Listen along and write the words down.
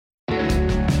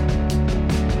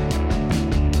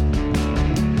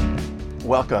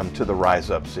Welcome to the Rise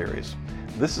Up series.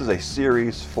 This is a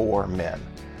series for men.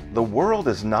 The world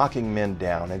is knocking men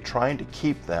down and trying to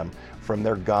keep them from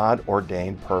their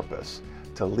God-ordained purpose,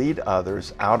 to lead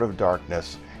others out of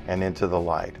darkness and into the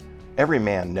light. Every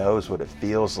man knows what it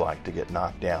feels like to get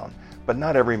knocked down, but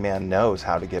not every man knows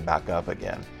how to get back up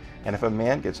again. And if a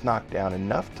man gets knocked down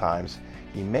enough times,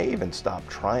 he may even stop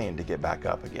trying to get back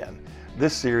up again.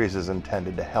 This series is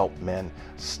intended to help men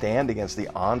stand against the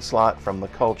onslaught from the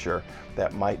culture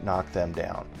that might knock them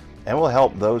down, and will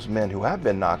help those men who have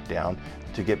been knocked down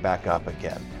to get back up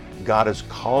again. God has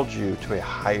called you to a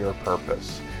higher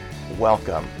purpose.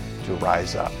 Welcome to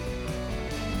Rise Up.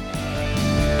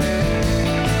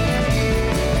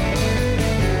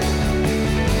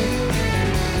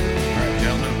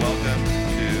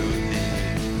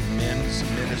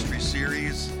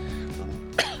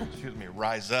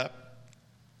 Rise Up,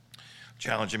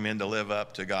 challenging men to live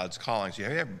up to God's calling.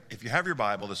 So if you have your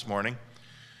Bible this morning,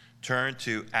 turn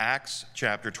to Acts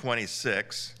chapter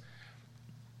 26.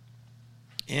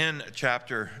 In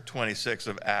chapter 26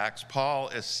 of Acts, Paul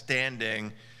is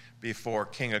standing before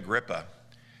King Agrippa,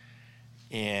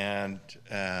 and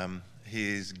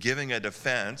he's giving a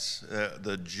defense.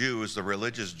 The Jews, the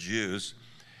religious Jews,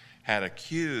 had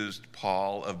accused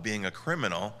Paul of being a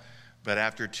criminal, but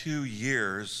after 2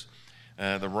 years,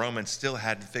 the Romans still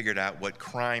hadn't figured out what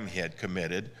crime he had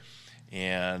committed,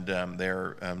 and they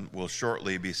will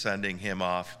shortly be sending him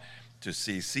off to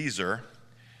see Caesar,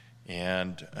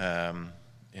 and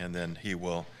then he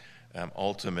will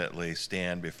ultimately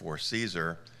stand before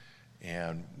Caesar,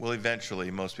 and will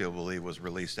eventually, most people believe, was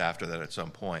released after that at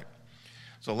some point.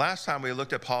 So last time we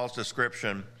looked at Paul's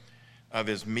description of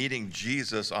his meeting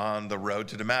Jesus on the road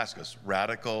to Damascus,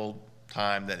 radical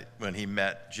time that when he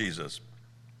met Jesus.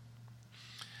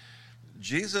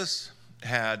 Jesus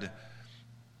had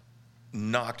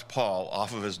knocked Paul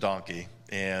off of his donkey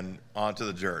and onto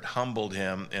the dirt, humbled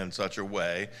him in such a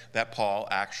way that Paul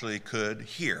actually could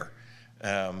hear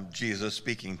Jesus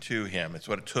speaking to him. It's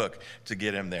what it took to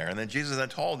get him there. And then Jesus then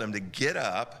told him to get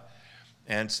up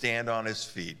and stand on his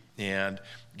feet. And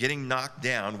getting knocked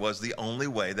down was the only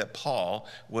way that Paul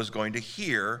was going to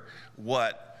hear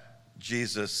what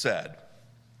Jesus said.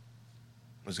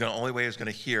 It was the only way he was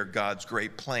going to hear God's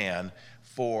great plan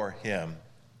for him.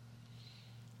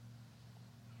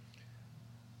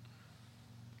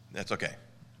 That's okay.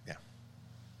 Yeah.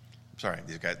 I'm sorry,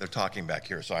 these guys, they're talking back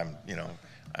here, so I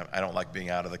don't like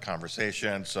being out of the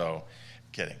conversation, so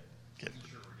kidding.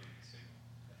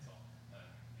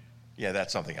 Yeah,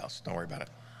 that's something else. Don't worry about it.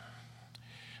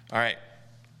 All right.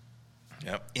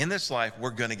 In this life, we're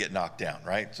going to get knocked down,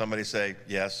 right? Somebody say,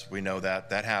 yes, we know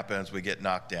that. That happens. We get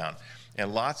knocked down.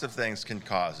 And lots of things can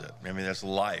cause it. I mean, there's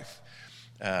life.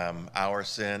 Our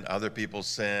sin, other people's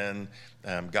sin.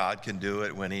 God can do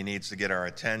it when he needs to get our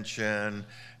attention.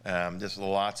 There's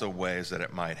lots of ways that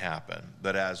it might happen.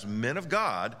 But as men of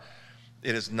God,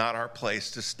 it is not our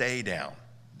place to stay down.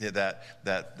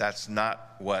 That's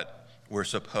not what we're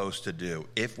supposed to do.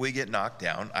 If we get knocked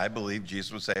down, I believe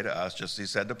Jesus would say to us, just as he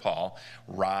said to Paul,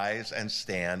 rise and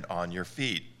stand on your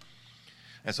feet.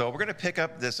 And so we're going to pick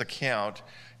up this account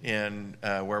in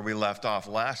where we left off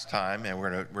last time, and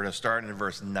we're going to start in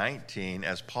verse 19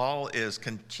 as Paul is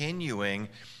continuing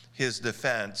his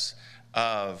defense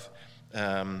of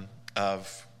who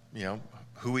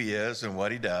he is and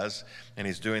what he does, and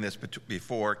he's doing this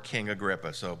before King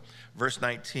Agrippa. So verse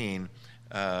 19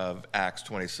 of Acts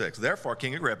 26. Therefore,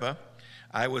 King Agrippa,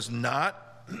 I was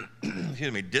not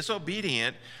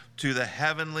disobedient to the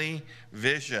heavenly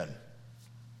vision.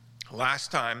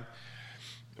 Last time,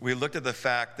 we looked at the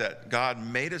fact that God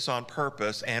made us on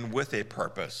purpose and with a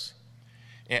purpose.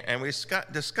 And we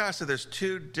discussed that there's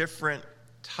two different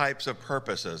types of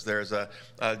purposes. There's a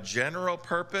general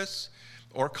purpose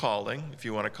or calling, if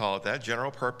you want to call it that, general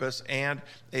purpose, and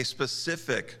a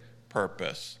specific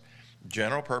purpose.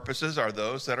 General purposes are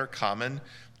those that are common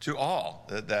to all.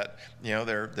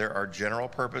 There are general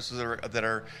purposes that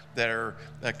are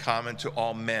common to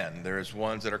all men. There's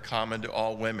ones that are common to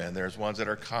all women. There's ones that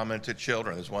are common to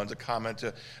children. There's ones that are common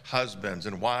to husbands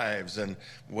and wives and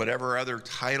whatever other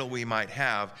title we might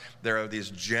have. There are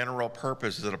these general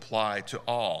purposes that apply to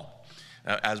all.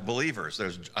 As believers,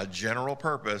 there's a general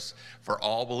purpose for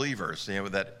all believers,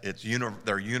 that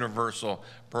they're universal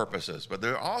purposes. But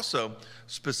there are also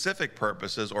specific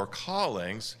purposes or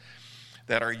callings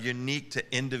that are unique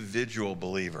to individual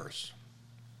believers.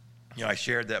 I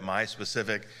shared that my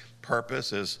specific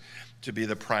purpose is to be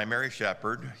the primary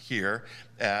shepherd here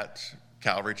at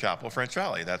Calvary Chapel, French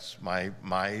Valley. That's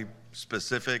my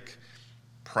specific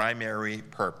primary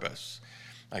purpose.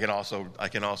 I can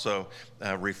also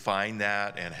refine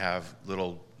that and have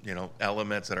little,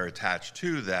 elements that are attached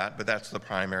to that, but that's the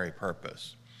primary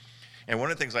purpose. And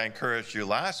one of the things I encouraged you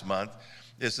last month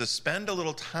is to spend a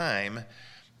little time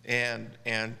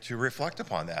and to reflect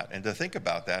upon that and to think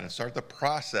about that and start the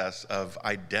process of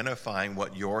identifying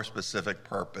what your specific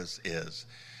purpose is.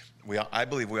 I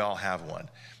believe we all have one.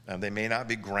 They may not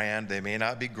be grand, they may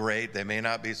not be great, they may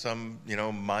not be some,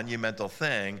 monumental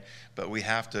thing, but we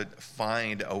have to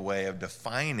find a way of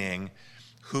defining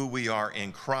who we are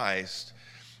in Christ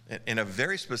in a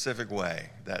very specific way,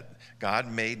 that God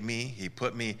made me, he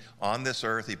put me on this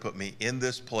earth, he put me in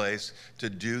this place to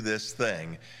do this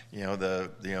thing,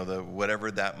 the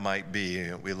whatever that might be.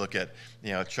 We look at,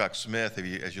 Chuck Smith.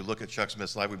 As you look at Chuck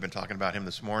Smith's life, we've been talking about him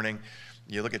this morning.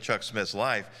 You look at Chuck Smith's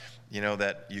life,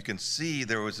 that you can see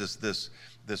there was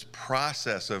this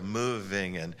process of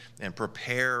moving and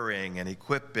preparing and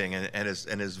equipping and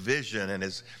his vision and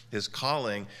his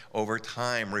calling over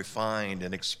time refined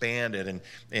and expanded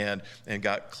and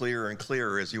got clearer and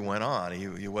clearer as he went on.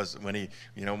 He was, when he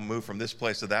moved from this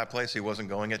place to that place, he wasn't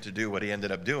going it to do what he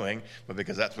ended up doing, but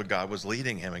because that's what God was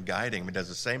leading him and guiding him. He does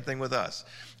the same thing with us.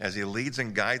 As he leads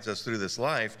and guides us through this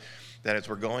life, that as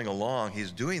we're going along, he's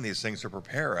doing these things to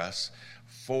prepare us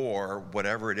for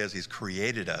whatever it is he's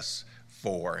created us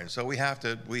for. And so we have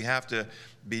to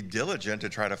be diligent to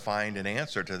try to find an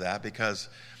answer to that, because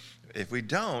if we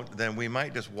don't, then we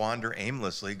might just wander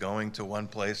aimlessly going to one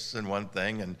place and one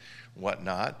thing and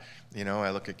whatnot. I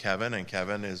look at Kevin, and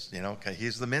Kevin is,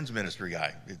 he's the men's ministry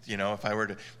guy. If I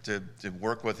were to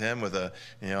work with him with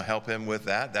help him with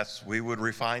that, we would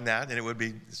refine that, and it would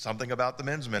be something about the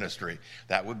men's ministry.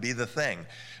 That would be the thing.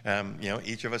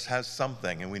 Each of us has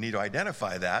something, and we need to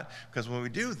identify that, because when we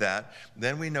do that,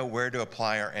 then we know where to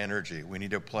apply our energy. We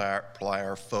need to apply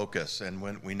our focus, and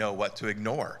when we know what to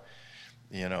ignore.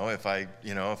 If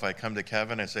I come to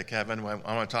Kevin and say, Kevin, I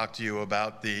want to talk to you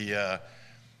about the,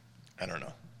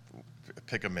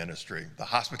 pick a ministry, the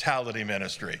hospitality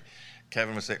ministry.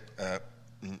 Kevin would say,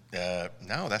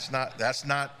 no, that's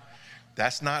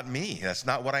not me. That's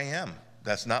not what I am.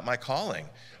 That's not my calling.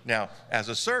 Now, as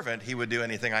a servant, he would do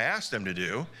anything I asked him to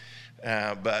do.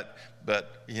 But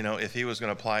if he was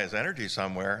going to apply his energy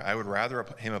somewhere, I would rather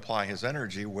him apply his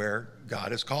energy where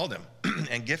God has called him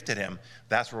and gifted him.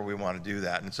 That's where we want to do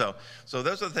that. And so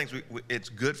those are the things it's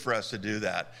good for us to do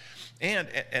that,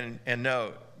 and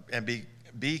know and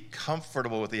be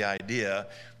comfortable with the idea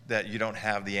that you don't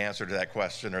have the answer to that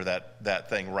question or that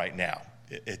thing right now.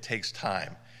 It takes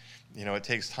time. It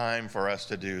takes time for us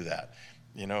to do that.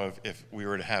 If we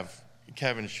were to have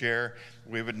Kevin share,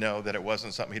 we would know that it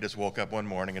wasn't something he just woke up one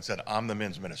morning and said, I'm the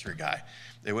men's ministry guy.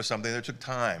 It was something that took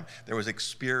time. There was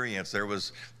experience. There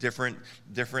was different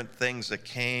things that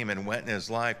came and went in his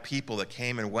life, people that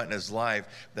came and went in his life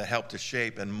that helped to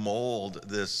shape and mold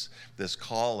this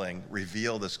calling,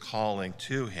 reveal this calling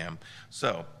to him.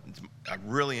 So I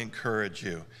really encourage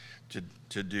you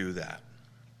to do that.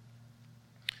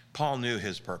 Paul knew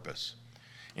his purpose.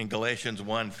 In Galatians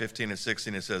 1:15 and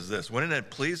 16, it says this: when it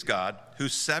had pleased God, who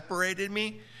separated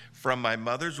me from my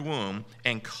mother's womb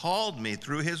and called me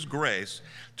through his grace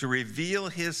to reveal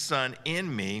his Son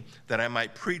in me, that I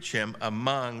might preach him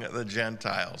among the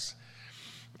Gentiles.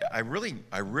 I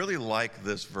really like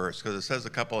this verse because it says a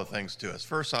couple of things to us.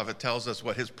 First off, it tells us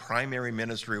what his primary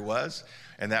ministry was,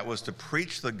 and that was to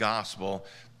preach the gospel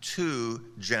to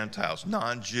Gentiles,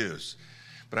 non-Jews.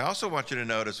 But I also want you to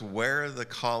notice where the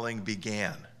calling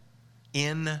began,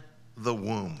 in the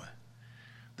womb.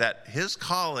 That his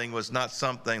calling was not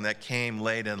something that came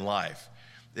late in life.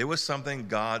 It was something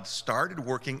God started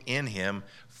working in him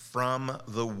from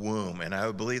the womb. And I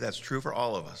would believe that's true for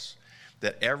all of us,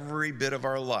 that every bit of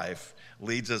our life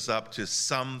leads us up to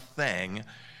something,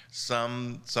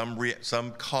 some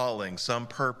calling, some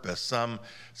purpose,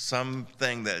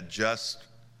 something that just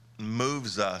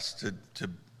moves us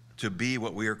to be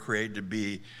what we are created to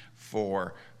be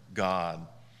for God.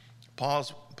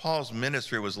 Paul's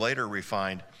ministry was later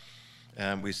refined.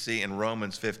 We see in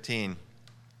Romans 15,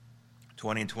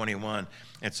 20 and 21.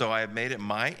 And so I have made it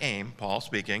my aim, Paul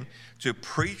speaking, to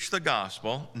preach the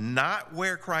gospel, not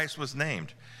where Christ was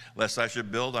named, lest I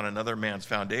should build on another man's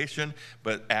foundation.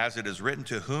 But as it is written,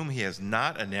 to whom he has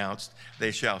not announced,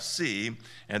 they shall see,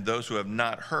 and those who have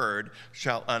not heard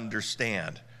shall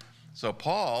understand. So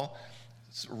Paul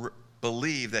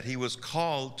believed that he was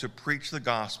called to preach the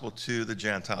gospel to the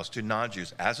Gentiles, to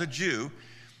non-Jews. As a Jew,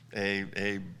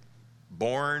 a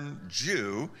born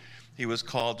Jew, he was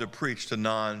called to preach to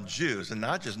non-Jews, and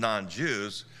not just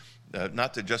non-Jews,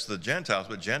 not to just the Gentiles,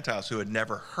 but Gentiles who had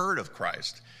never heard of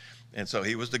Christ. And so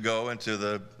he was to go into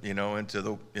the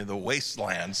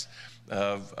wastelands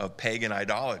of pagan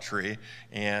idolatry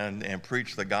and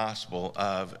preach the gospel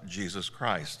of Jesus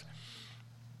Christ.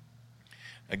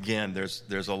 Again,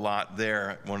 there's a lot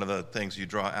there. One of the things you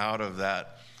draw out of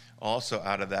that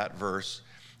verse,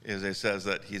 is it says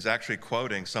that he's actually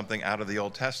quoting something out of the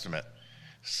Old Testament,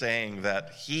 saying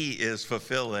that he is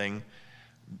fulfilling,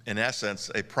 in essence,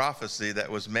 a prophecy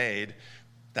that was made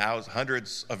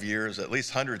hundreds of years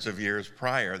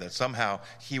prior, that somehow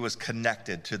he was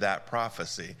connected to that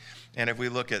prophecy. And if we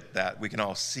look at that, we can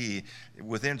all see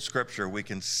within Scripture, we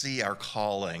can see our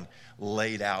calling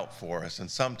laid out for us,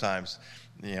 and sometimes,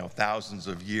 thousands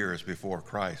of years before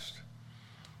Christ.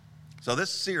 So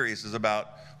this series is about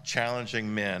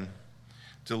challenging men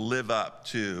to live up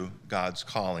to God's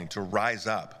calling, to rise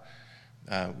up.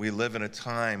 We live in a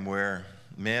time where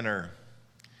men are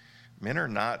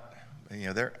not,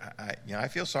 I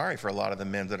feel sorry for a lot of the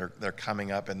men they're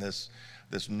coming up in this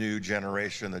new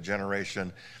generation, the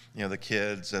generation, the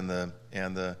kids and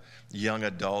the young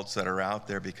adults that are out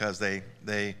there, because they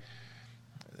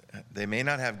may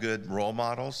not have good role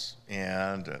models,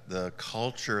 and the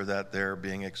culture that they're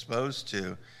being exposed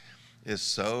to is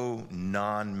so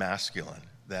non-masculine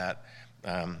that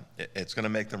it's going to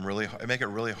make it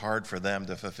really hard for them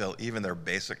to fulfill even their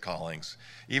basic callings.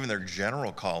 Even their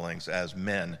general callings as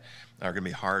men are going to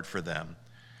be hard for them.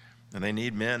 And they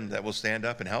need men that will stand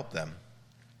up and help them.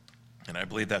 And I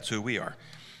believe that's who we are.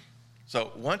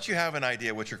 So once you have an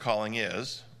idea what your calling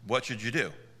is, what should you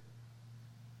do?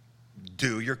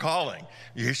 Do your calling.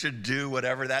 You should do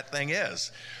whatever that thing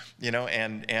is.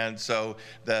 And so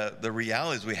the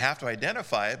reality is we have to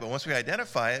identify it, but once we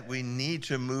identify it, we need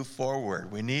to move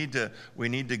forward. We need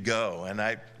to go. And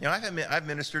I've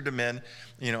ministered to men,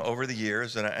 over the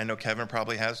years, and I know Kevin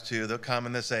probably has too. They'll come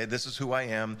and they say, "This is who I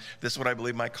am. This is what I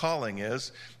believe my calling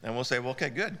is." And we'll say, "Well, okay,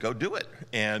 good, go do it."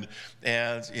 And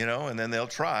then they'll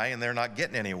try, and they're not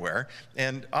getting anywhere.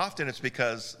 And often it's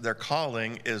because their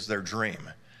calling is their dream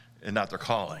and not their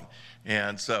calling.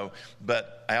 And so,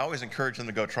 but I always encourage them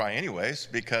to go try anyways,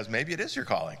 because maybe it is your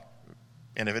calling.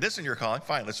 And if it isn't your calling,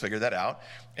 fine, let's figure that out.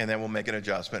 And then we'll make an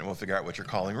adjustment and we'll figure out what your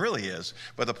calling really is.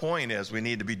 But the point is, we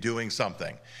need to be doing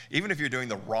something. Even if you're doing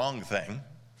the wrong thing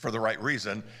for the right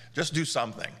reason, just do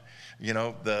something.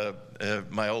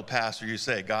 My old pastor used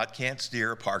to say, God can't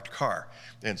steer a parked car.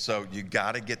 And so you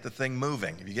got to get the thing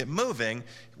moving. If you get moving,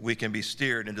 we can be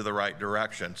steered into the right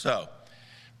direction. So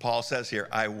Paul says here,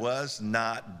 I was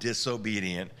not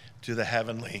disobedient to the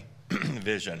heavenly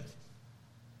vision.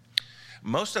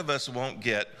 Most of us won't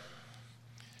get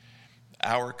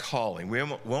our calling. We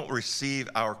won't receive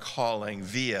our calling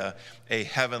via a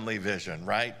heavenly vision,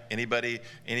 right? Anybody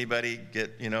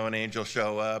get, an angel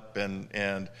show up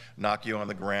and knock you on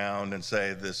the ground and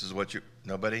say, this is what you,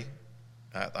 nobody?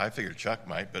 I figured Chuck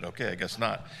might, but okay, I guess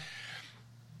not.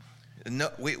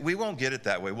 No, we won't get it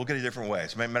that way. We'll get it different ways.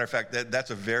 As a matter of fact, that's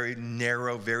a very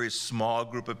narrow, very small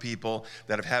group of people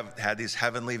that have had these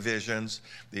heavenly visions,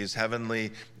 these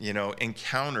heavenly,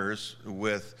 encounters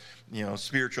with,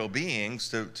 spiritual beings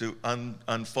to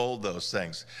unfold those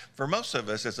things. For most of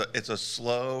us, it's a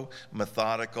slow,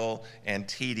 methodical, and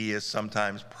tedious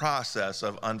sometimes process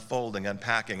of unfolding,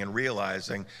 unpacking, and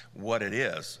realizing what it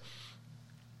is.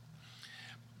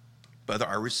 But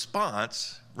our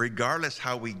response, regardless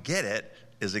how we get it,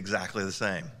 is exactly the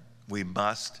same. We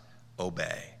must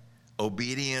obey.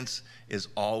 Obedience is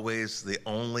always the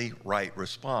only right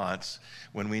response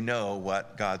when we know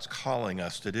what God's calling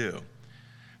us to do.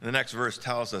 And the next verse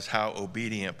tells us how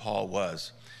obedient Paul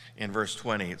was. In verse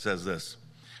 20, it says this,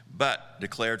 "But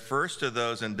declared first to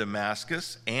those in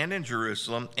Damascus and in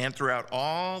Jerusalem and throughout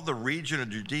all the region of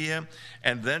Judea,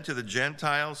 and then to the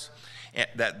Gentiles,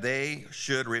 that they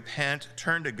should repent,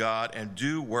 turn to God, and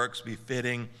do works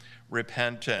befitting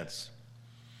repentance."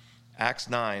 Acts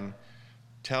 9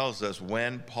 tells us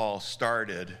when Paul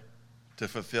started to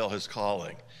fulfill his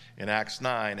calling. In Acts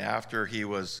 9, after he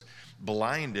was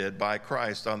blinded by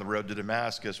Christ on the road to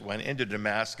Damascus, went into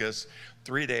Damascus,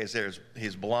 3 days there,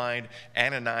 he's blind.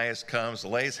 Ananias comes,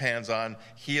 lays hands on,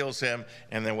 heals him,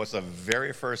 and then what's the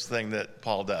very first thing that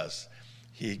Paul does?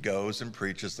 He goes and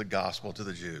preaches the gospel to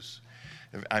the Jews.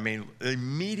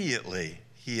 Immediately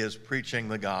he is preaching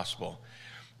the gospel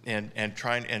and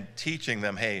trying and teaching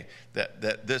them, hey, that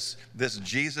this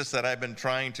Jesus that I've been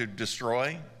trying to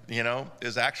destroy,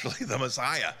 is actually the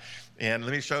Messiah. And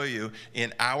let me show you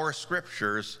in our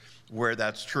scriptures where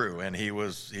that's true. And he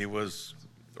was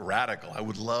radical. I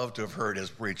would love to have heard his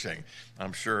preaching.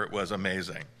 I'm sure it was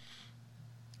amazing.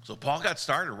 So Paul got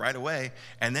started right away,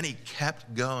 and then he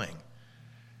kept going.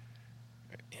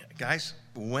 Guys,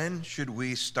 when should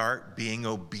we start being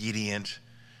obedient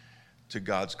to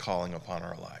God's calling upon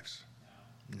our lives?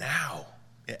 Now.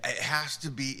 It has to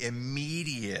be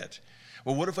immediate.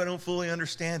 Well, what if I don't fully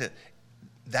understand it?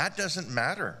 That doesn't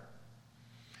matter.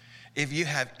 If you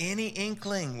have any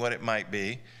inkling what it might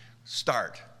be,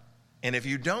 start. And if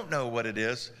you don't know what it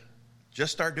is,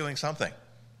 just start doing something.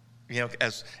 You know,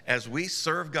 as we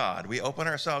serve God, we open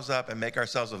ourselves up and make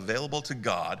ourselves available to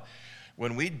God.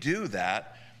 When we do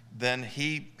that, then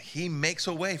he makes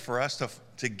a way for us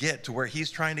to get to where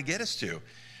he's trying to get us to.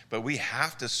 But we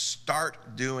have to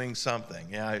start doing something.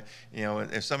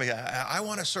 If somebody, I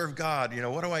want to serve God,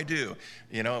 what do I do?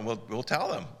 And we'll tell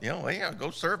them,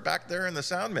 go serve back there in the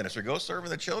sound ministry, go serve in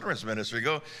the children's ministry,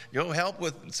 go help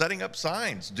with setting up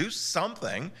signs, do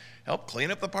something, help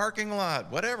clean up the parking lot,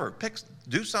 whatever.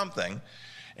 Do something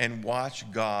and watch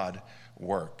God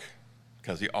work,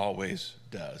 because he always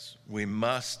does. We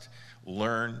must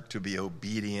learn to be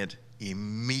obedient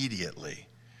immediately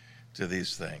to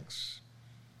these things.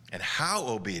 And how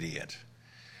obedient?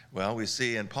 Well, we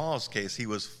see in Paul's case, he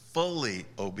was fully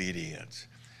obedient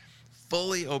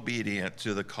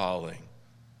to the calling.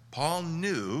 Paul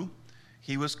knew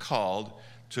he was called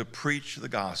to preach the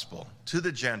gospel to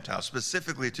the Gentiles,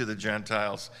 specifically to the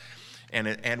Gentiles,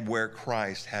 and where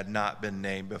Christ had not been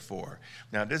named before.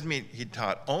 Now, it doesn't mean he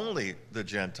taught only the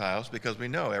Gentiles, because we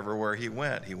know everywhere he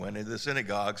went into the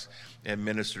synagogues and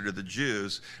ministered to the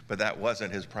Jews, but that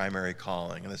wasn't his primary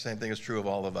calling. And the same thing is true of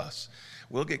all of us.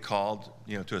 We'll get called,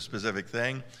 to a specific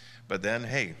thing, but then,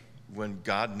 hey, when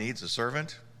God needs a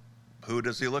servant, who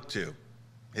does he look to?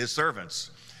 His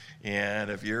servants. And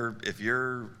if you're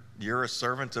a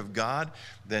servant of God,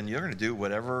 then you're going to do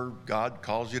whatever God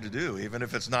calls you to do, even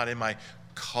if it's not in my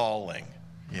calling.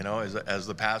 As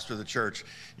the pastor of the church,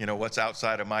 what's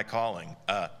outside of my calling?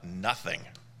 Nothing.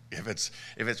 If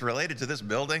it's related to this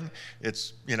building,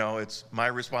 it's my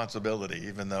responsibility,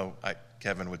 even though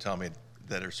Kevin would tell me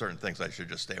that there are certain things I should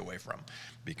just stay away from,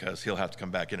 because he'll have to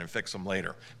come back in and fix them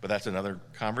later. But that's another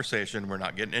conversation. We're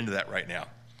not getting into that right now.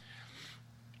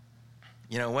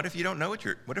 What if you don't know what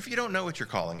your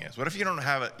calling is? What if you don't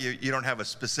have a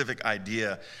specific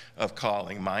idea of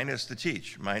calling? Mine is to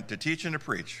teach. To teach and to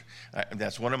preach.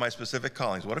 That's one of my specific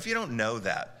callings. What if you don't know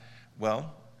that?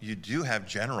 Well, you do have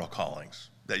general callings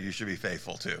that you should be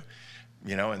faithful to,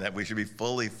 and that we should be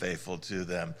fully faithful to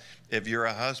them. If you're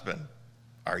a husband,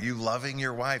 are you loving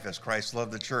your wife as Christ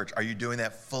loved the church? Are you doing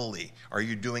that fully? Are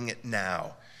you doing it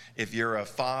now? If you're a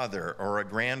father or a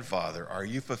grandfather, are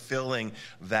you fulfilling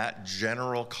that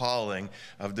general calling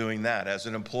of doing that as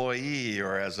an employee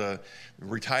or as a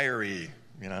retiree?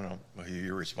 I don't know who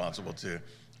you're responsible to.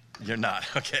 You're not,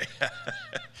 okay.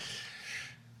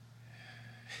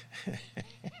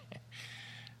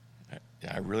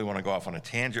 I really want to go off on a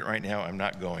tangent right now. I'm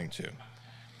not going to.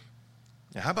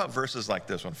 Now, how about verses like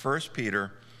this one? 1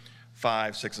 Peter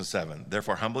 5, 6, and 7.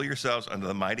 Therefore, humble yourselves under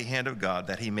the mighty hand of God,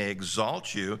 that he may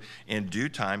exalt you in due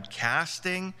time,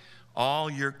 casting all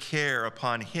your care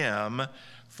upon him,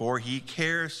 for he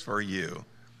cares for you.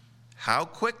 How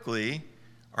quickly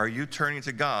are you turning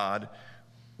to God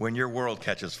when your world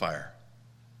catches fire?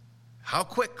 How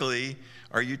quickly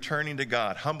are you turning to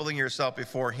God, humbling yourself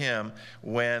before him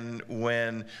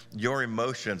when your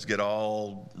emotions get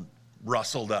all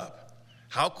rustled up?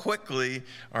 How quickly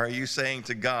are you saying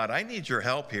to God, I need your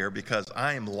help here because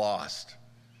I am lost.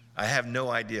 I have no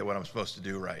idea what I'm supposed to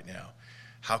do right now.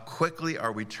 How quickly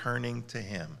are we turning to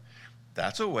him?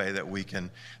 That's a way that we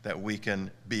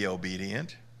can be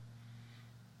obedient.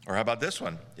 Or how about this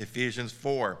one? Ephesians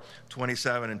 4,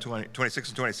 26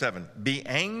 and 27. Be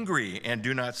angry and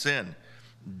do not sin.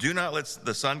 Do not let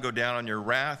the sun go down on your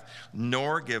wrath,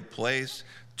 nor give place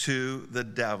to the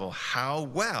devil. How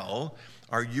well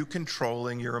are you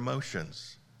controlling your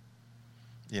emotions?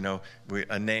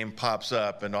 A name pops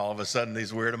up and all of a sudden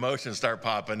these weird emotions start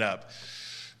popping up.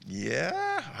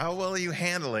 Yeah, how well are you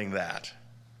handling that?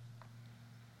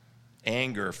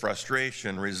 Anger,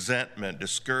 frustration, resentment,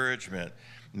 discouragement,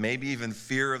 maybe even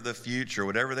fear of the future,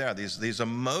 whatever they are. These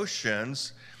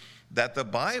emotions that the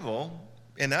Bible,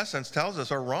 in essence, tells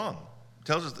us are wrong.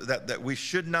 Tells us that we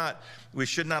should not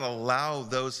allow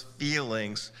those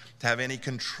feelings to have any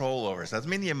control over us. That doesn't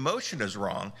mean the emotion is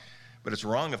wrong, but it's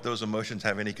wrong if those emotions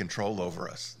have any control over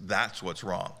us. That's what's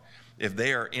wrong. If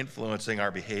they are influencing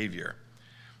our behavior,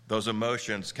 those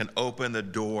emotions can open the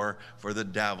door for the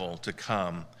devil to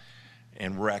come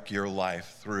and wreck your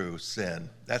life through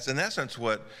sin. That's in essence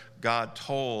what God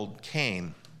told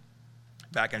Cain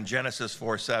back in Genesis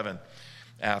 4:7,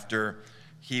 after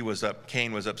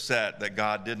Cain was upset that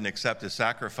God didn't accept his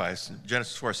sacrifice.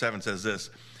 Genesis 4:7 says this: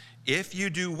 if you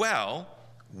do well,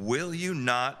 will you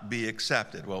not be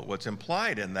accepted? Well, what's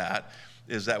implied in that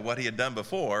is that what he had done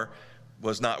before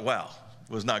was not well,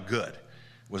 was not good,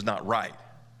 was not right.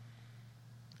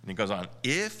 And he goes on,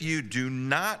 if you do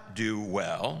not do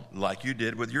well, like you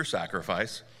did with your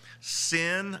sacrifice,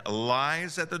 sin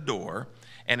lies at the door,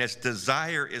 and its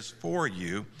desire is for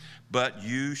you, but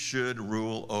you should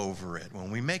rule over it.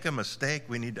 When we make a mistake,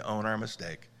 we need to own our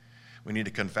mistake. We need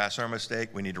to confess our mistake,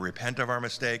 we need to repent of our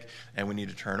mistake, and we need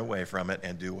to turn away from it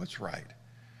and do what's right.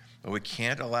 But we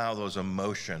can't allow those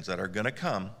emotions that are going to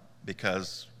come,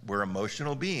 because we're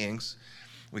emotional beings,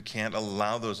 we can't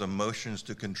allow those emotions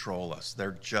to control us.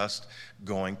 They're just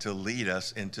going to lead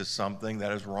us into something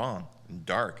that is wrong and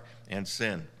dark and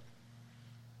sin.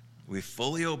 We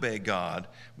fully obey God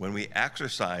when we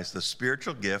exercise the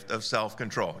spiritual gift of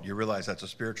self-control. You realize that's a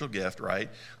spiritual gift, right?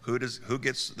 Who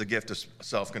gets the gift of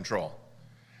self-control?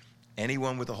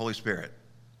 Anyone with the Holy Spirit.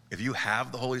 If you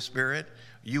have the Holy Spirit,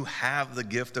 you have the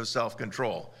gift of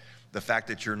self-control. The fact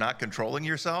that you're not controlling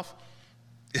yourself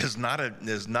is not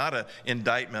an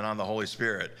indictment on the Holy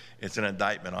Spirit. It's an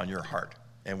indictment on your heart,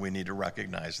 and we need to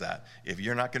recognize that. If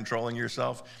you're not controlling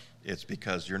yourself, it's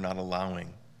because you're not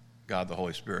allowing God, the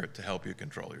Holy Spirit, to help you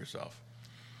control yourself.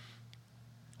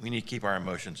 We need to keep our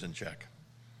emotions in check.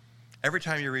 Every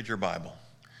time you read your Bible,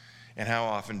 and how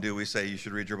often do we say you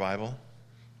should read your Bible?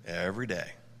 Every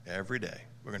day, every day.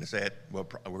 We're going to say it. We're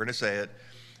going to say it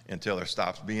until there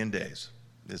stops being days.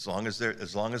 As long as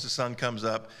the sun comes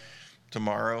up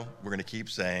tomorrow, we're going to keep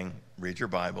saying, read your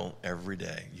Bible every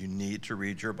day. You need to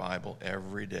read your Bible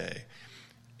every day.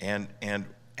 And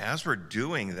as we're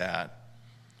doing that,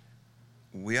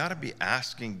 we ought to be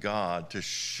asking God to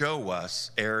show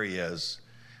us areas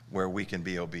where we can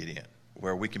be obedient,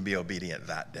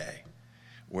 that day,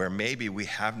 where maybe we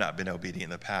have not been obedient in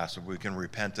the past, or we can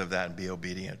repent of that and be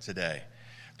obedient today,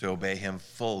 to obey him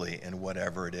fully in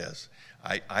whatever it is.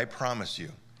 I promise you,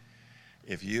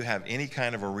 if you have any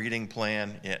kind of a reading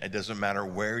plan, it doesn't matter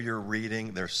where you're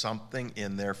reading, there's something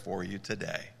in there for you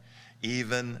today.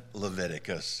 Even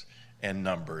Leviticus and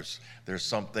Numbers, there's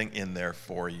something in there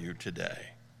for you today.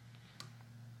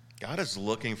 God is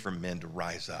looking for men to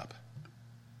rise up.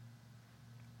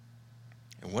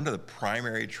 And one of the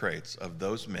primary traits of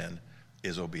those men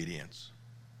is obedience.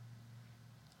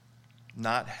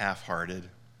 Not half-hearted,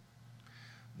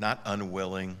 not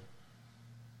unwilling,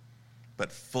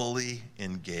 but fully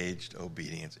engaged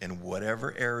obedience in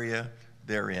whatever area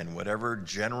they're in, whatever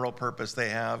general purpose they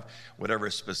have,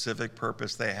 whatever specific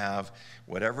purpose they have,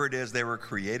 whatever it is they were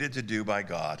created to do by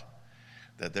God,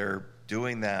 that they're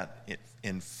doing that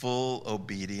in full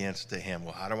obedience to him.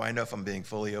 Well, how do I know if I'm being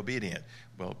fully obedient?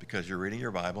 Well, because you're reading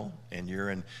your Bible and you're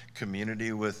in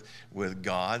community with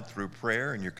God through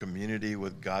prayer, and your community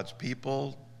with God's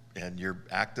people, and you're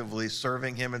actively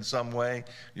serving him in some way,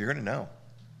 you're going to know.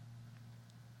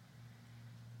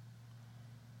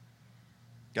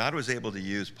 God was able to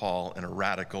use Paul in a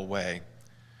radical way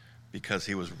because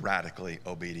he was radically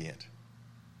obedient.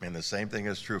 And the same thing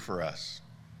is true for us.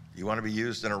 You want to be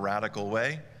used in a radical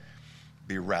way?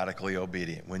 Be radically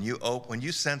obedient. When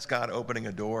you sense God opening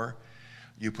a door,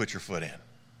 you put your foot in.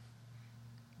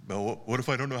 But what if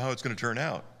I don't know how it's going to turn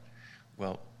out?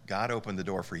 Well, God opened the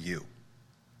door for you.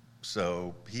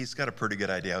 So he's got a pretty good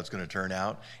idea how it's going to turn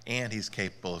out, and he's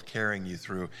capable of carrying you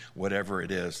through whatever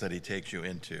it is that he takes you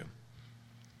into.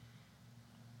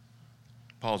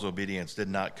 Paul's obedience did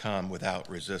not come without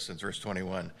resistance. Verse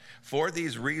 21, for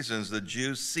these reasons the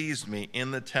Jews seized me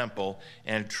in the temple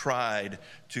and tried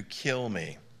to kill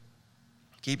me.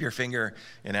 Keep your finger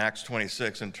in Acts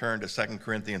 26 and turn to 2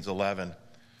 Corinthians 11.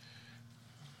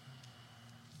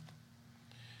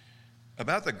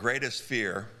 About the greatest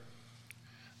fear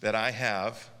that I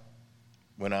have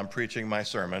when I'm preaching my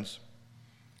sermons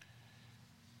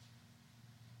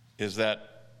is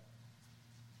that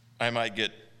I might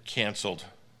get canceled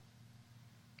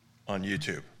on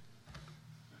YouTube,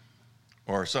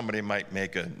 or somebody might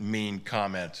make a mean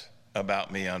comment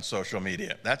about me on social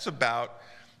media. That's about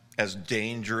as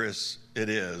dangerous it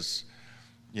is,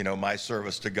 my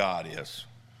service to God is.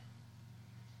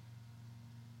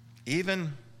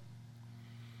 Even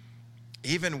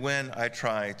when I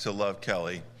try to love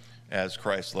Kelly as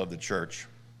Christ loved the church,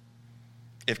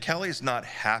 if Kelly's not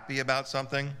happy about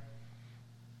something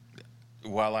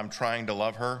while I'm trying to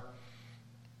love her,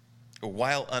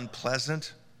 while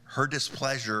unpleasant, her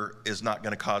displeasure is not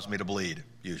going to cause me to bleed,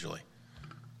 usually.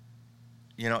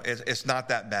 It's not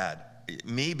that bad.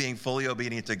 Me being fully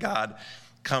obedient to God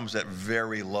comes at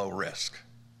very low risk.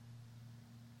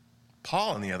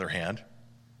 Paul, on the other hand,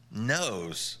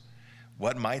 knows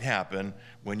what might happen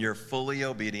when you're fully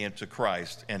obedient to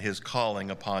Christ and his calling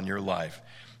upon your life.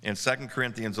 In 2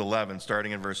 Corinthians 11,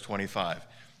 starting in verse 25,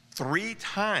 3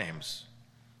 times,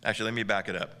 actually, let me back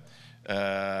it up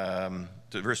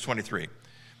to verse 23.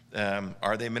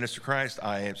 Are they ministers of Christ?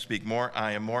 I speak more,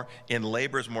 I am more. In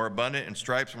labors more abundant, in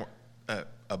stripes more,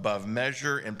 above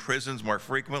measure, in prisons more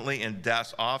frequently, in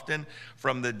deaths often.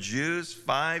 From the Jews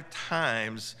 5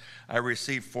 times I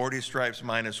received 40 stripes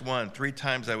minus 1. 3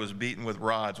 times I was beaten with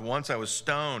rods. Once I was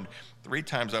stoned. 3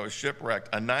 times I was shipwrecked.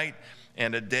 A night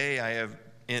and a day I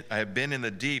have been in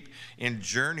the deep, in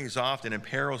journeys often, in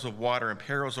perils of water, in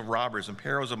perils of robbers, in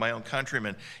perils of my own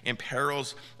countrymen, in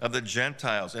perils of the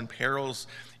Gentiles, in perils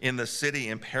in the city,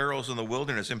 in perils in the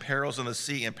wilderness, in perils in the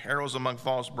sea, in perils among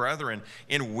false brethren,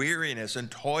 in weariness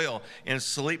and toil, in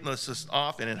sleeplessness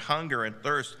often, in hunger and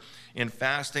thirst, in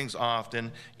fastings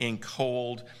often, in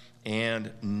cold and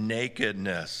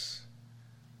nakedness.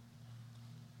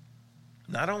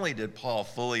 Not only did Paul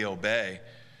fully obey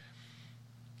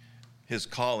his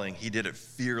calling, he did it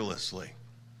fearlessly.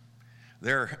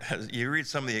 You read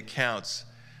some of the accounts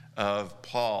of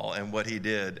Paul and what he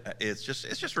did, it's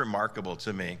just remarkable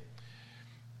to me.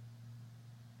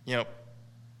 You know,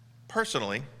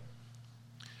 personally,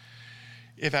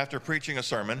 if after preaching a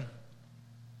sermon,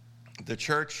 the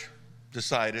church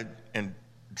decided and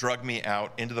drug me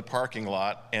out into the parking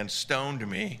lot and stoned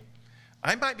me,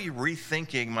 I might be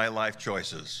rethinking my life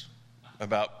choices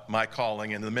about my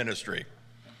calling in the ministry.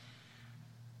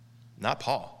 Not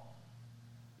Paul.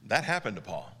 That happened to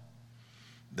Paul.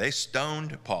 They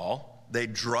stoned Paul. They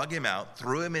drug him out,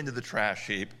 threw him into the trash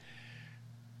heap.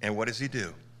 And what does he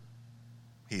do?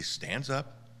 He stands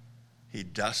up, he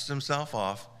dusts himself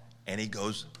off, and he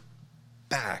goes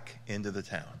back into the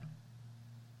town.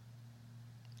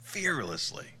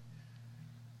 Fearlessly.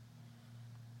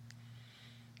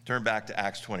 Turn back to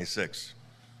Acts 26.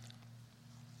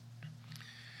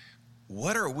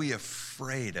 What are we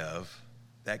afraid of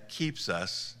that keeps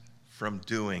us from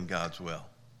doing God's will,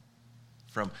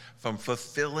 from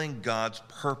fulfilling God's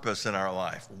purpose in our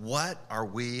life? What are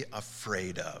we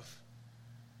afraid of?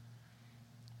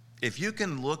 If you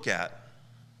can look at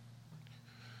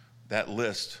that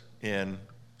list in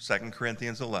 2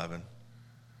 Corinthians 11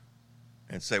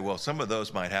 and say, well, some of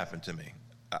those might happen to me,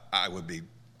 I would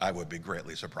be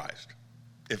greatly surprised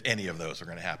if any of those are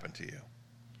going to happen to you.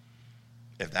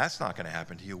 If that's not going to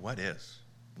happen to you, what is?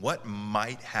 What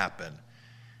might happen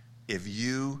if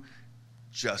you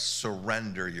just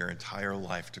surrender your entire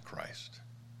life to Christ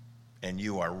and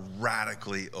you are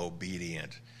radically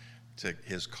obedient to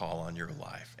his call on your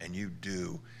life and you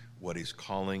do what he's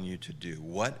calling you to do?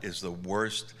 What is the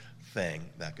worst thing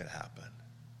that could happen?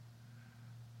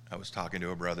 I was talking to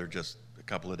a brother just a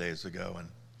couple of days ago,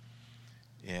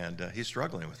 and he's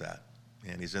struggling with that.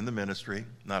 And he's in the ministry,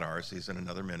 not ours, he's in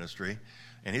another ministry,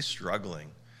 and he's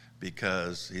struggling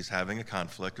because he's having a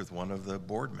conflict with one of the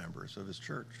board members of his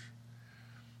church.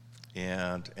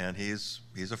 And he's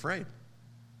afraid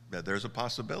that there's a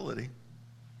possibility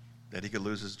that he could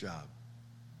lose his job.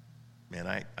 And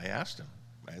I asked him,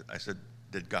 I said,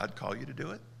 did God call you to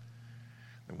do it?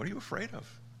 And what are you afraid of?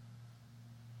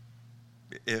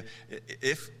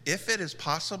 If it is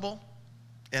possible,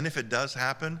 and if it does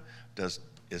happen,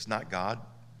 is not God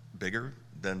bigger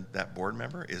than that board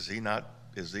member? Is he not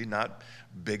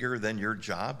bigger than your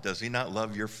job? Does he not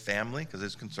love your family because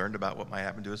he's concerned about what might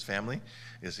happen to his family?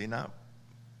 Is he not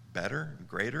better, and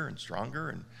greater, and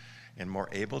stronger, and more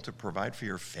able to provide for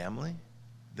your family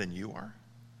than you are?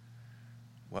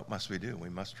 What must we do? We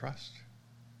must trust.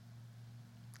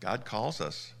 God calls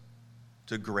us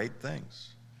to great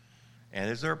things. And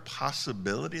is there a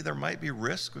possibility there might be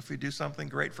risk if we do something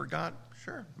great for God?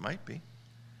 Sure, it might be.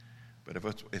 But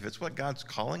if it's what God's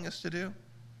calling us to do,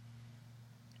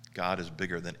 God is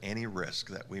bigger than any risk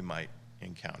that we might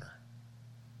encounter.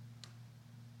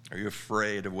 Are you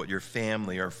afraid of what your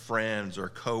family or friends or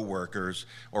coworkers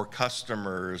or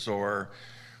customers or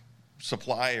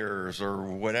suppliers or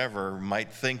whatever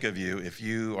might think of you if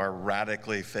you are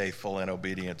radically faithful and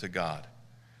obedient to God?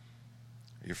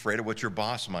 Are you afraid of what your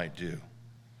boss might do?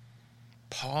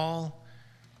 Paul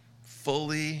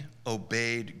fully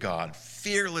obeyed God,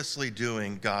 fearlessly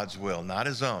doing God's will, not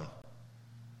his own.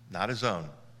 Not his own.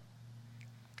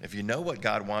 If you know what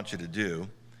God wants you to do,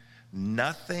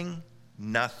 nothing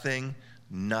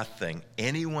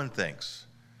anyone thinks,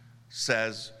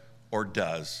 says, or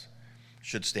does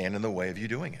should stand in the way of you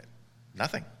doing it.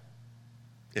 Nothing.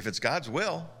 If it's God's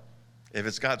will, if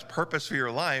it's God's purpose for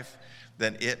your life,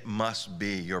 then it must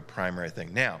be your primary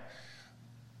thing. Now,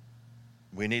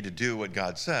 we need to do what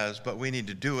God says, but we need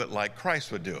to do it like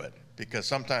Christ would do it. because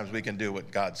sometimes we can do what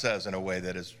God says in a way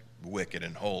that is wicked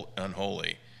and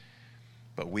unholy.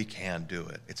 But we can do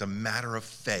it. It's a matter of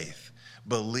faith,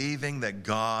 believing that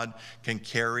God can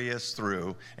carry us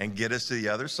through and get us to the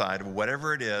other side of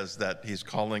whatever it is that he's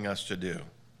calling us to do.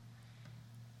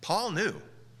 Paul knew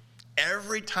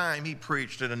every time he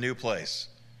preached in a new place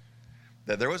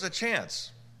that there was a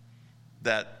chance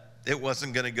that it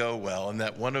wasn't going to go well, and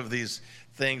that one of these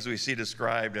things we see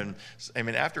described, and I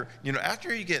mean, after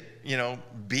you get,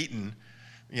 beaten,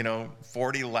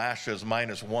 40 lashes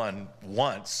minus one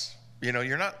once,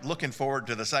 you're not looking forward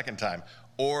to the second time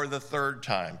or the third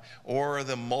time or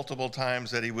the multiple times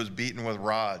that he was beaten with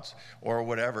rods or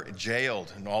whatever,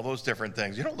 jailed and all those different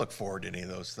things. You don't look forward to any of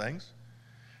those things.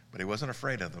 But he wasn't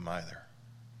afraid of them either.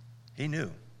 He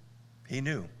knew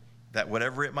that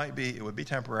whatever it might be, it would be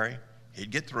temporary. He'd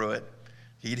get through it.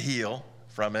 He'd heal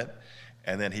from it.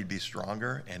 And then he'd be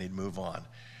stronger and he'd move on.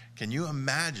 Can you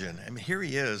imagine? I mean, here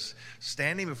he is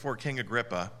standing before King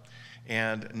Agrippa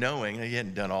and knowing, he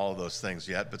hadn't done all of those things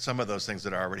yet, but some of those things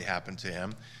that already happened to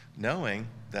him, knowing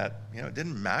that, it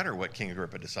didn't matter what King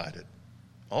Agrippa decided.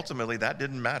 Ultimately, that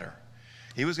didn't matter.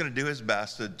 He was going to do his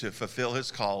best to fulfill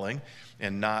his calling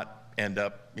and not end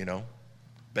up,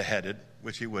 beheaded,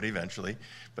 which he would eventually,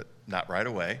 but not right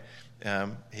away.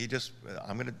 He just,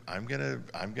 I'm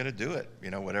gonna do it.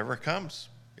 Whatever comes.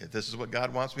 If this is what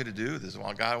God wants me to do, this is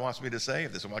what God wants me to say.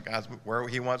 If this is where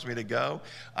He wants me to go,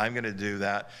 I'm going to do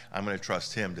that. I'm going to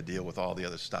trust Him to deal with all the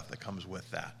other stuff that comes with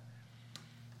that.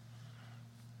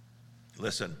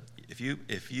 Listen, if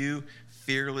you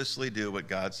fearlessly do what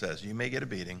God says, you may get a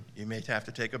beating. You may have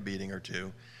to take a beating or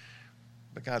two,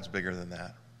 but God's bigger than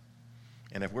that.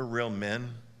 And if we're real men,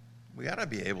 we ought to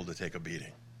be able to take a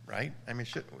beating, right? I mean,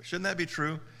 shouldn't that be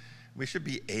true? We should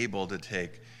be able to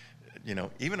take,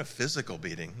 even a physical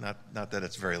beating. Not that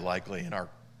it's very likely in our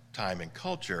time and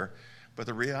culture, but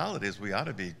the reality is we ought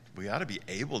to be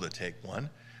able to take one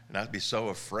and not be so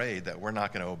afraid that we're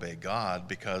not going to obey God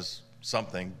because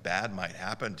something bad might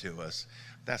happen to us.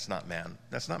 That's not manly.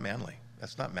 That's not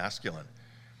masculine.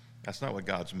 That's not what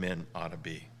God's men ought to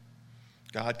be.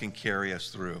 God can carry us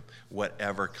through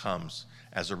whatever comes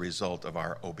as a result of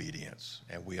our obedience,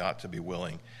 and we ought to be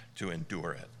willing to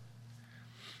endure it.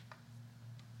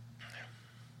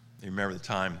 You remember the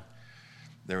time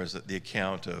there was the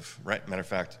account of, right, matter of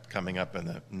fact, coming up in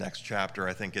the next chapter,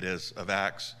 I think it is, of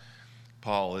Acts,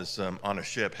 Paul is on a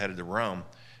ship headed to Rome,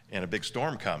 and a big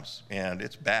storm comes, and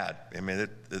it's bad. I mean,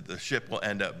 the ship will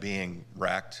end up being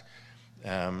wrecked.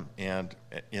 And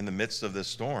in the midst of this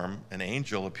storm, an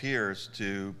angel appears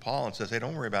to Paul and says, "Hey,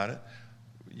 don't worry about it.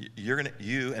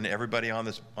 You and everybody on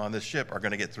this ship are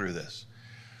going to get through this."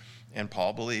 And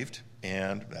Paul believed,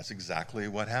 and that's exactly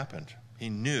what happened. He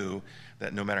knew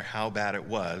that no matter how bad it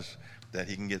was, that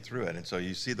he can get through it. And so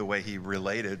you see the way he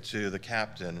related to the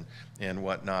captain and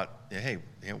whatnot. Hey,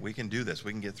 we can do this.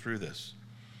 We can get through this.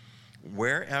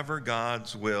 Wherever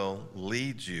God's will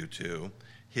leads you to,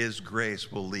 His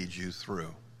grace will lead you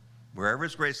through. Wherever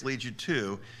His grace leads you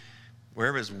to,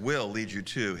 wherever His will leads you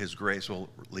to, His grace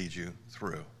will lead you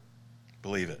through.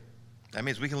 Believe it. That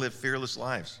means we can live fearless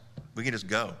lives. We can just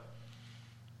go.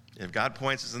 If God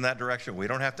points us in that direction, we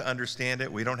don't have to understand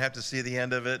it. We don't have to see the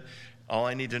end of it. All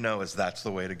I need to know is that's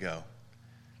the way to go.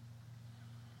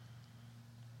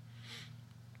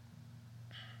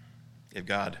 If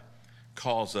God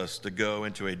calls us to go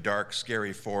into a dark,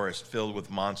 scary forest filled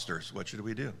with monsters, what should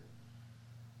we do?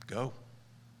 Go.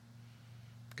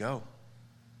 Go.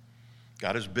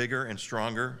 God is bigger and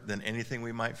stronger than anything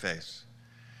we might face.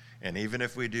 And even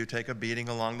if we do take a beating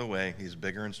along the way, He's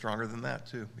bigger and stronger than that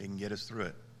too. He can get us through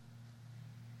it.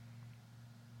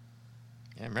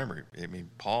 And remember,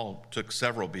 Paul took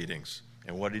several beatings.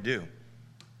 And what did he do?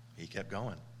 He kept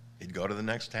going. He'd go to the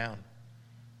next town,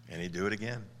 and he'd do it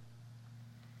again.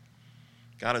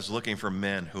 God is looking for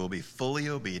men who will be fully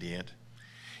obedient,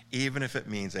 even if it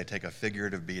means they take a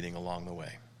figurative beating along the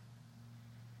way.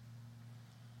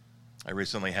 I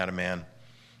recently had a man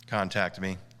contact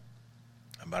me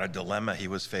about a dilemma he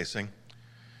was facing.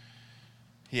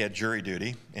 He had jury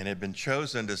duty and had been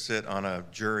chosen to sit on a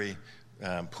jury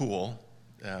pool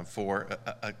for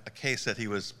a case that he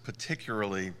was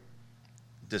particularly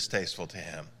distasteful to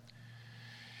him.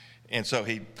 And so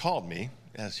he called me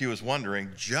as he was wondering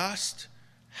just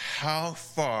how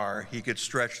far he could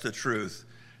stretch the truth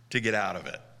to get out of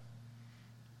it.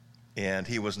 And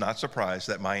he was not surprised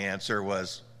that my answer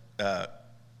was,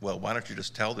 well, why don't you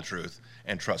just tell the truth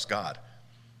and trust God?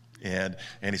 And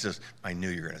he says, I knew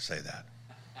you were going to say that.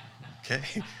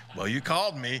 Okay, well, you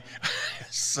called me.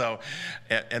 So,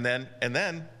 and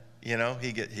then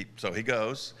so he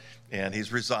goes, and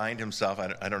he's resigned himself.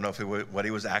 I don't know what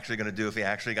he was actually going to do if he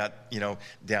actually got,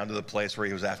 down to the place where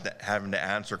he was having to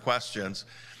answer questions.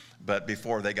 But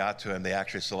before they got to him, they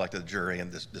actually selected the jury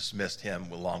and dismissed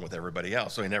him along with everybody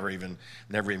else. So he never even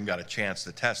got a chance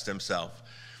to test himself.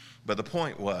 But the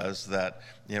point was that,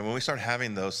 when we start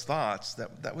having those thoughts,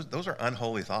 those are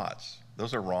unholy thoughts.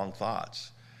 Those are wrong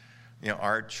thoughts.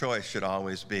 Our choice should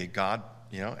always be, God,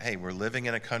 hey, we're living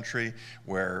in a country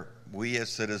where we as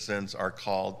citizens are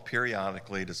called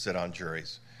periodically to sit on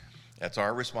juries. That's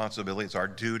our responsibility. It's our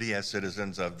duty as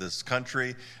citizens of this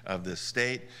country, of this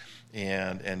state,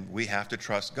 and we have to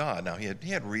trust God. Now, he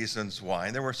had reasons why,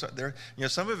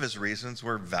 and some of his reasons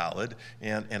were valid,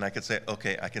 and I could say,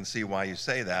 okay, I can see why you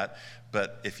say that,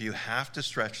 but if you have to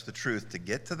stretch the truth to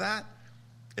get to that,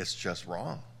 it's just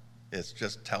wrong. It's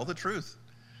just tell the truth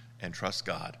and trust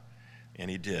God. And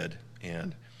he did,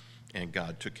 and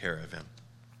God took care of him.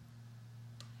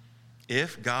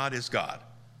 If God is God,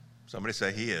 somebody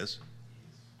say he is,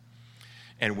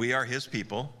 and we are his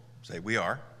people, say we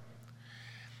are,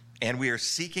 and we are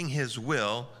seeking his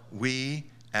will, we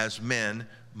as men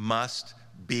must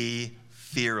be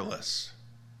fearless.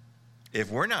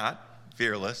 If we're not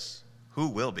fearless, who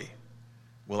will be?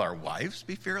 Will our wives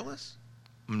be fearless?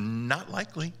 Not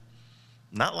likely.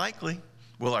 Not likely.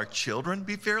 Will our children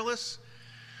be fearless?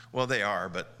 Well, they are,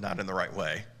 but not in the right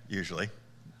way, usually.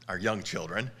 Our young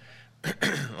children,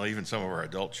 or even some of our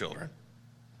adult children.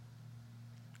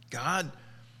 God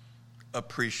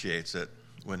appreciates it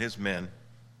when his men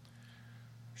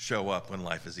show up when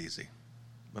life is easy.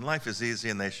 When life is easy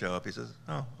and they show up, he says,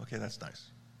 oh, okay, that's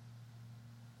nice.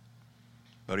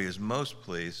 But he is most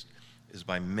pleased is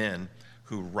by men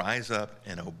who rise up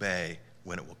and obey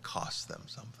when it will cost them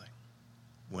something,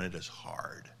 when it is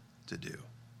hard to do.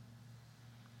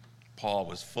 Paul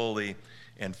was fully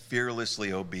and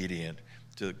fearlessly obedient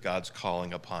to God's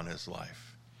calling upon his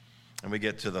life. And we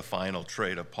get to the final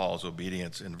trait of Paul's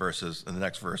obedience in the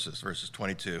next verses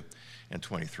 22 and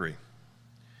 23.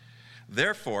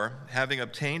 Therefore, having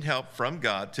obtained help from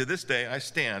God, to this day I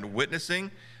stand, witnessing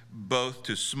both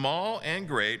to small and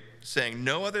great, saying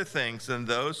no other things than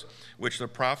those which the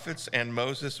prophets and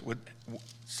Moses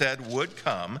said would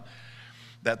come,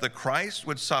 that the Christ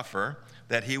would suffer,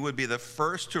 that he would be the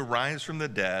first to rise from the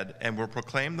dead, and will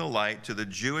proclaim the light to the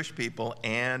Jewish people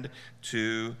and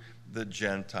to the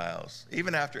Gentiles.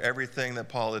 Even after everything that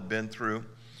Paul had been through,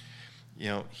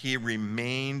 he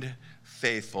remained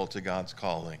faithful to God's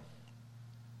calling.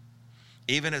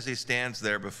 Even as he stands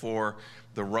there before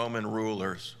the Roman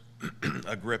rulers,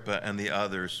 Agrippa and the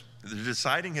others, they're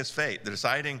deciding his fate. They're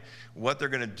deciding what they're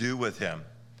going to do with him.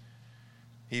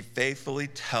 He faithfully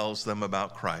tells them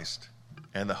about Christ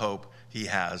and the hope he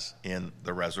has in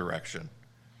the resurrection.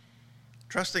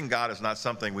 Trusting God is not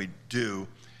something we do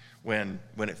when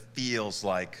it feels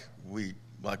like we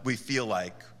feel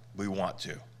like we want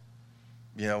to.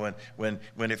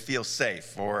 When it feels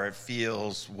safe or it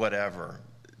feels whatever.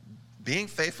 Being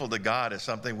faithful to God is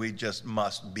something we just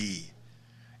must be.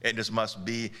 It just must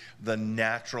be the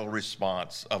natural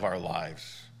response of our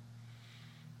lives.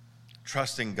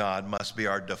 Trusting God must be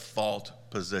our default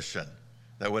position.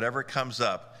 That whatever comes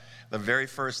up, the very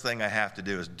first thing I have to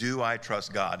do is, do I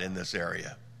trust God in this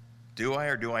area? Do I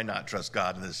or do I not trust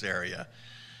God in this area?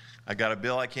 I got a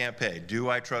bill I can't pay. Do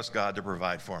I trust God to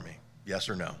provide for me? Yes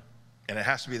or no? And it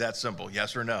has to be that simple,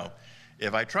 yes or no.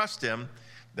 If I trust him,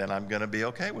 then I'm going to be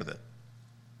okay with it.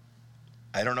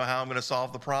 I don't know how I'm going to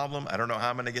solve the problem. I don't know how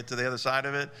I'm going to get to the other side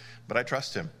of it, but I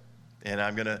trust him.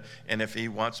 And if he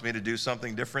wants me to do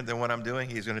something different than what I'm doing,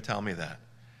 he's going to tell me that.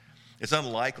 It's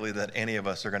unlikely that any of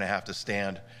us are going to have to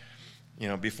stand,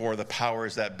 before the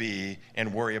powers that be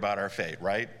and worry about our fate,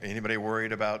 right? Anybody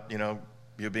worried about,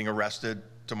 you being arrested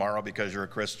tomorrow because you're a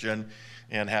Christian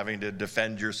and having to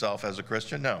defend yourself as a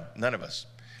Christian? No, none of us.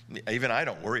 Even I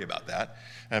don't worry about that.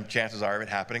 Chances are of it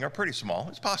happening are pretty small.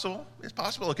 It's possible. It's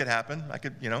possible it could happen. I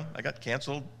got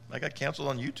canceled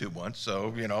on YouTube once,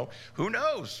 so, who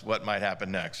knows what might happen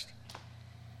next.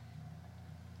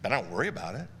 But I don't worry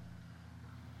about it.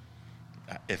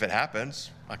 If it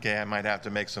happens, okay, I might have to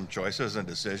make some choices and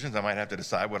decisions. I might have to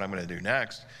decide what I'm going to do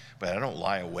next. But I don't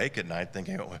lie awake at night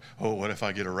thinking, oh, what if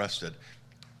I get arrested?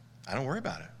 I don't worry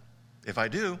about it. If I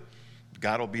do,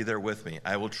 God will be there with me.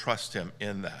 I will trust him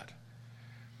in that.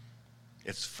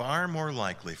 It's far more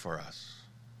likely for us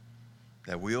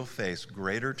that we'll face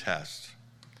greater tests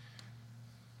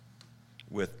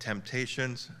with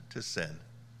temptations to sin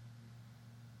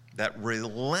that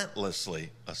relentlessly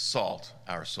assault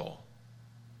our soul.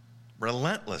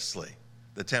 Relentlessly,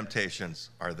 the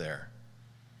temptations are there.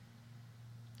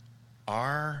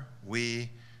 Are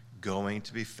we going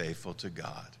to be faithful to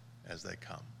God as they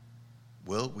come?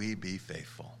 Will we be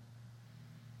faithful?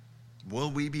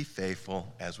 Will we be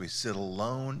faithful as we sit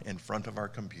alone in front of our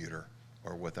computer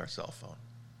or with our cell phone?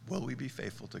 Will we be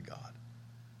faithful to God?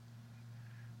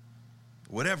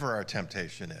 Whatever our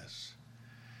temptation is,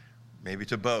 maybe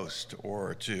to boast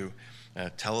or to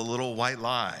tell a little white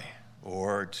lie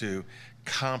or to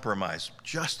compromise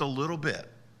just a little bit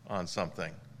on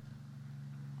something.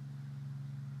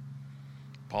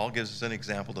 Paul gives us an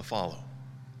example to follow.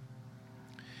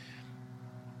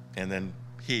 And then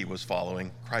he was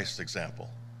following Christ's example.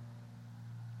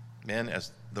 Men,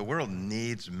 as the world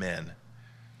needs men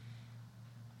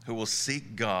who will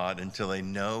seek God until they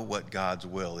know what God's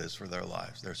will is for their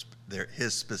lives,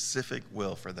 his specific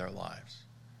will for their lives.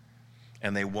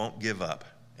 And they won't give up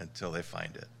until they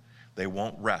find it. They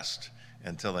won't rest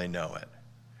until they know it.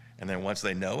 And then once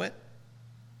they know it,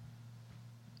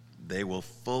 they will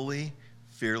fully,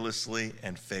 fearlessly,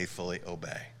 and faithfully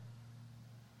obey.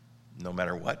 No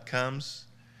matter what comes,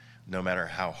 no matter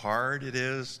how hard it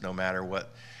is, no matter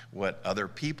what other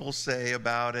people say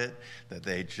about it, that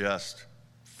they just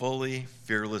fully,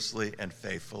 fearlessly, and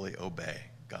faithfully obey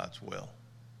God's will.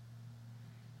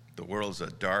 The world is a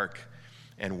dark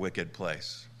and wicked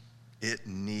place. It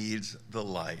needs the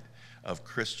light of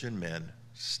Christian men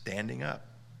standing up.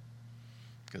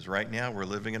 Because right now we're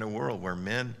living in a world where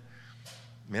men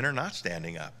are not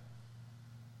standing up.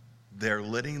 They're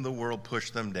letting the world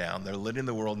push them down. They're letting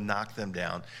the world knock them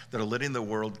down. They're letting the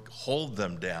world hold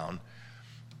them down.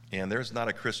 And there's not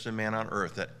a Christian man on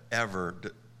earth that ever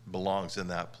belongs in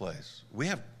that place.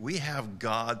 We have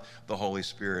God, the Holy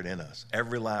Spirit in us.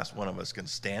 Every last one of us can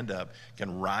stand up,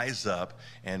 can rise up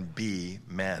and be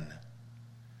men.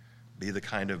 Be the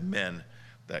kind of men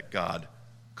that God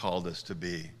called us to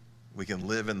be. We can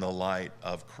live in the light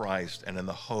of Christ and in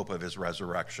the hope of his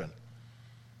resurrection.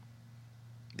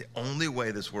 The only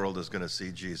way this world is going to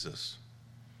see Jesus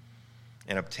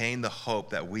and obtain the hope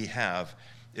that we have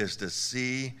is to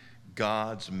see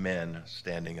God's men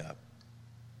standing up.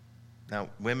 Now,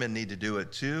 women need to do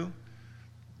it too,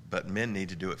 but men need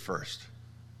to do it first.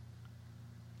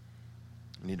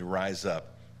 We need to rise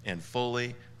up and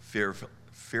fully,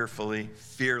 fearfully,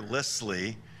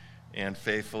 fearlessly, and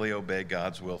faithfully obey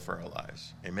God's will for our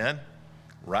lives. Amen?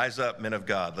 Rise up, men of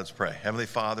God. Let's pray. Heavenly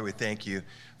Father, we thank you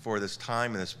for this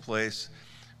time and this place.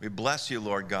 We bless you,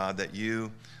 Lord God, that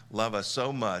you love us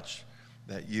so much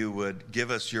that you would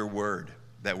give us your word,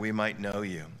 that we might know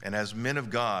you. And as men of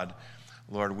God,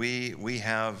 Lord, we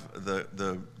have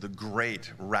the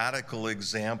great radical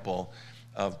example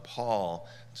of Paul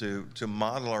to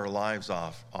model our lives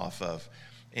off of.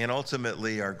 And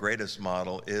ultimately, our greatest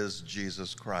model is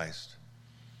Jesus Christ.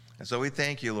 And so we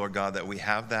thank you, Lord God, that we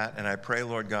have that. And I pray,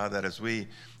 Lord God, that as we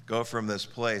go from this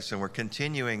place and we're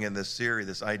continuing in this series,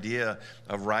 this idea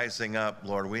of rising up,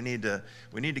 Lord, we need to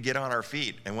get on our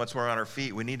feet. And once we're on our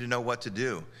feet, we need to know what to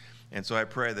do. And so I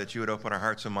pray that you would open our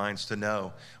hearts and minds to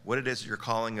know what it is you're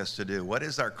calling us to do. What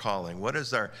is our calling? What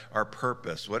is our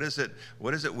purpose? What is it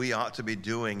we ought to be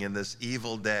doing in this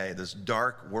evil day, this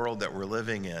dark world that we're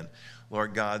living in?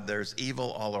 Lord God, there's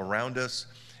evil all around us,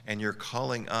 and you're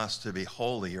calling us to be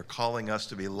holy. You're calling us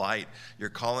to be light. You're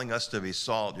calling us to be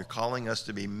salt. You're calling us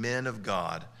to be men of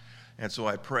God. And so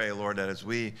I pray, Lord, that as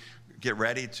we get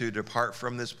ready to depart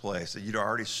from this place, that you'd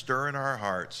already stir in our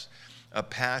hearts a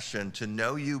passion to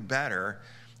know you better,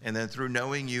 and then through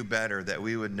knowing you better, that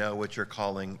we would know what you're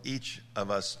calling each of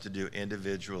us to do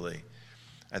individually.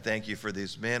 I thank you for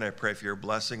these men. I pray for your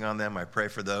blessing on them. I pray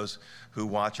for those who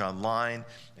watch online.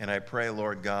 And I pray,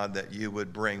 Lord God, that you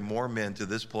would bring more men to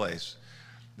this place,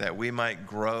 that we might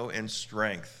grow in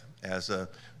strength as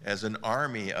an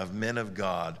army of men of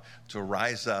God to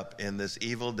rise up in this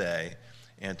evil day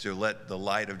and to let the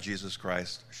light of Jesus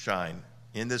Christ shine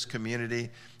in this community,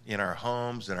 in our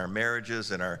homes, in our marriages,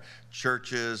 in our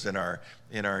churches, in our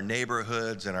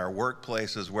neighborhoods, in our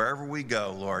workplaces, wherever we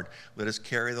go, Lord, let us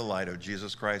carry the light of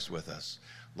Jesus Christ with us.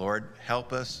 Lord,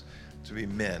 help us to be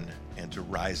men and to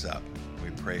rise up.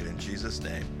 We pray it in Jesus'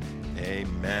 name.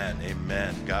 Amen.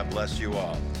 Amen. God bless you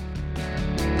all.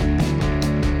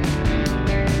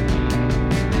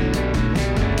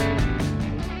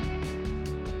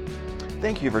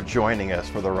 Thank you for joining us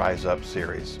for the Rise Up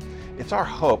series. It's our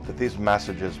hope that these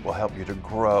messages will help you to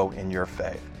grow in your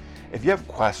faith. If you have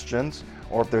questions,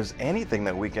 or if there's anything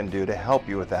that we can do to help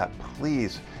you with that,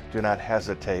 please do not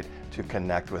hesitate to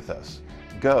connect with us.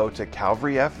 Go to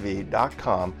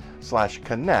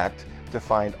calvaryfv.com/connect to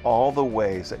find all the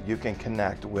ways that you can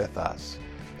connect with us.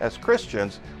 As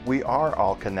Christians, we are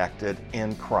all connected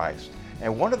in Christ.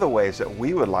 And one of the ways that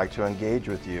we would like to engage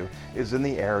with you is in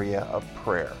the area of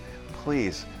prayer.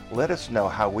 please let us know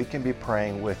how we can be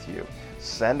praying with you.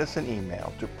 Send us an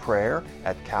email to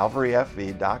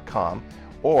prayer@calvaryfv.com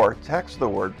or text the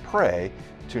word pray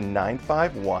to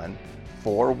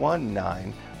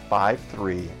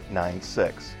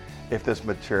 951-419-5396. If this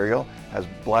material has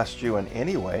blessed you in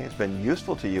any way, has been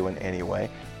useful to you in any way,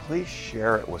 please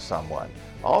share it with someone.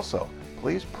 Also,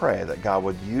 please pray that God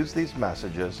would use these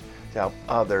messages to help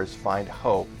others find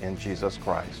hope in Jesus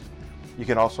Christ. You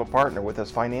can also partner with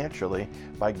us financially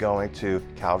by going to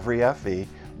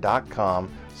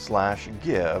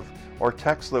calvaryfv.com/give or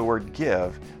text the word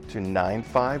give to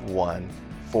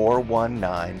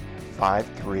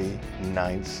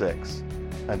 951-419-5396.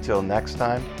 Until next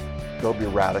time, go be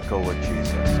radical with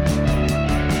Jesus.